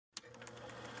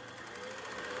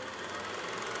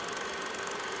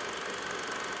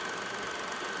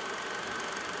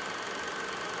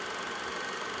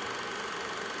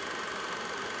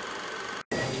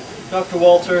Dr.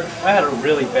 Walter, I had a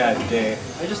really bad day.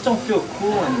 I just don't feel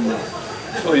cool anymore.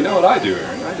 Well, you know what I do,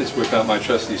 Aaron? I just whip out my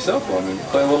trusty cell phone and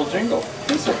play a little jingle.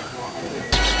 Listen.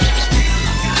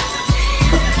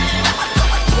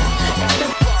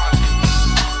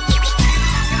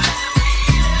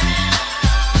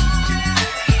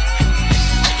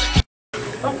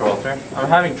 Dr. Walter, I'm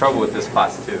having trouble with this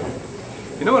class too.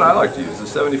 You know what I like to use? The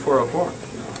 7404.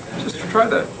 Just try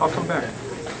that. I'll come back.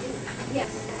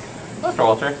 Yes. Dr.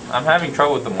 Walter, I'm having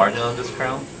trouble with the margin of this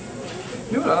crown.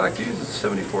 You know what I like to use? The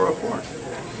 7404.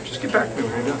 Just get back to me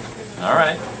when you're done.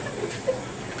 Alright.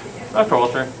 Dr.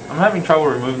 Walter, I'm having trouble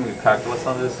removing the calculus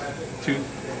on this tooth.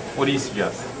 What do you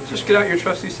suggest? Just get out your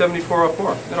trusty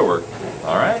 7404. It'll work.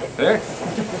 Alright. There.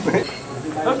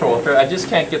 Dr. Walter, I just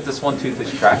can't get this one tooth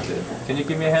extracted. Can you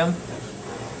give me a hand?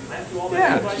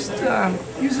 Yeah, just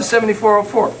use the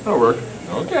 7404. That'll work.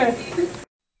 Okay.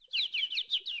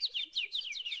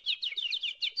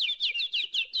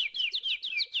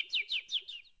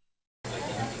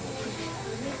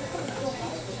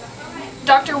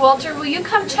 Dr. Walter, will you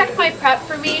come check my prep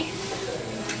for me?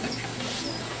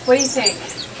 What do you think?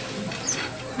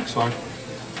 Looks fine.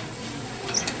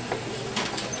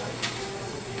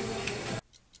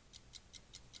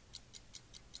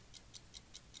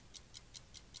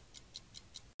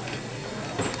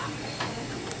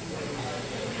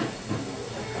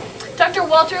 Dr.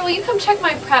 Walter, will you come check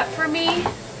my prep for me?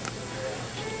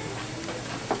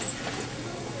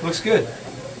 Looks good.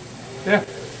 Yeah.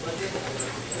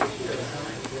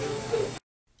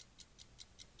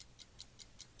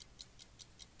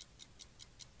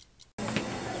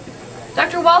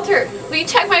 Dr. Walter, will you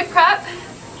check my prep?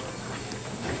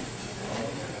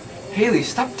 Haley,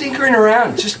 stop tinkering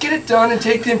around. Just get it done and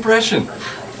take the impression.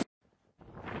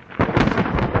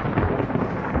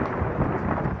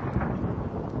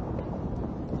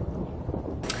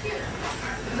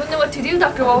 I don't know what to do,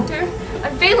 Dr. Walter.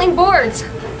 I'm failing boards.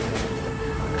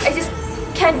 I just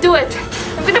can't do it.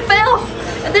 I'm gonna fail,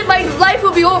 and then my life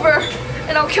will be over,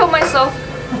 and I'll kill myself.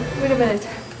 Wait a minute.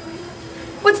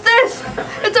 What's this?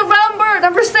 It's a round bird,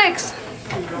 number 6.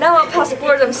 Now I'll pass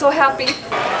board. I'm so happy.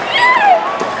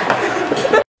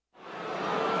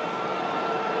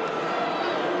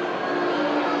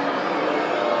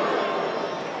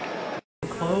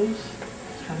 Close.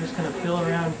 I'm just gonna feel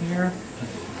around here.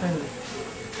 Kind of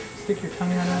stick your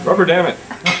tongue out. Rubber dam it.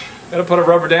 Gotta put a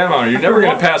rubber dam on it. You're never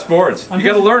gonna pass boards. You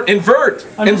gotta learn. Invert!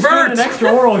 Invert! An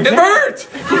extra oral exam. Invert!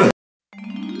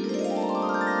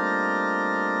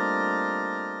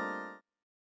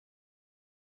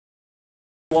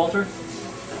 Walter?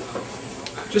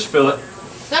 Just fill it.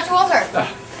 Dr. Walter!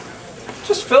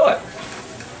 Just fill it.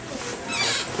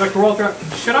 Dr. Walter,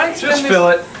 should I spend Just fill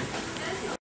it.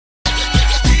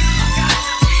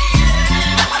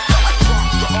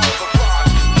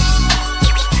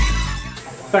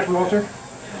 Dr. Walter,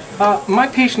 my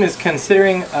patient is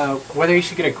considering whether he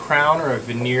should get a crown or a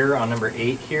veneer on number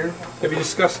 8 here. Have you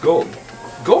discussed gold?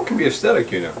 Gold can be aesthetic,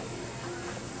 you know.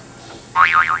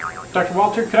 Dr.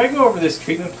 Walter, could I go over this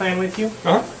treatment plan with you?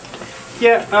 Uh-huh.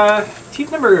 Yeah,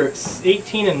 teeth number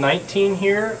 18 and 19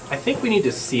 here, I think we need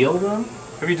to seal them.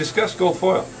 Have you discussed gold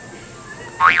foil?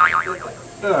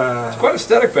 It's quite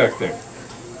aesthetic back there.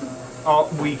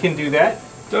 We can do that.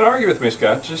 Don't argue with me,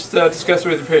 Scott. Just discuss it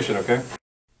with your patient, okay?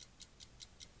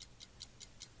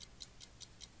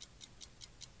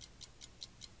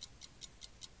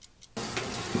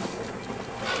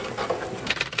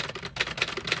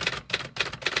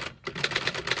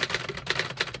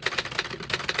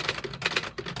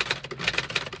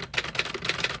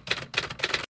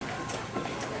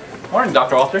 Morning,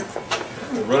 Dr. Walter.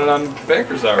 We're running on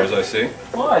banker's hours, I see.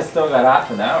 Well, I still got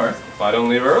half an hour. If I don't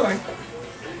leave early.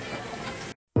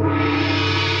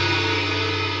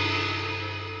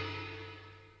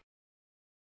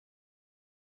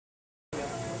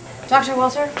 Dr.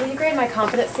 Walter, will you grade my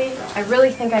competency? I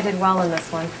really think I did well in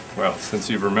this one. Well, since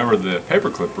you've remembered the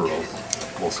paperclip rules,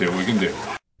 we'll see what we can do.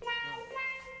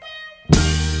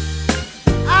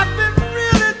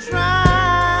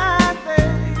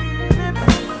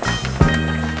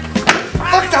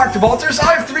 Look, Dr. Walters,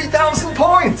 I have 3,000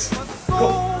 points!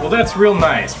 Well, that's real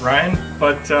nice, Ryan,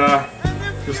 but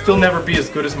you'll still never be as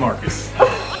good as Marcus.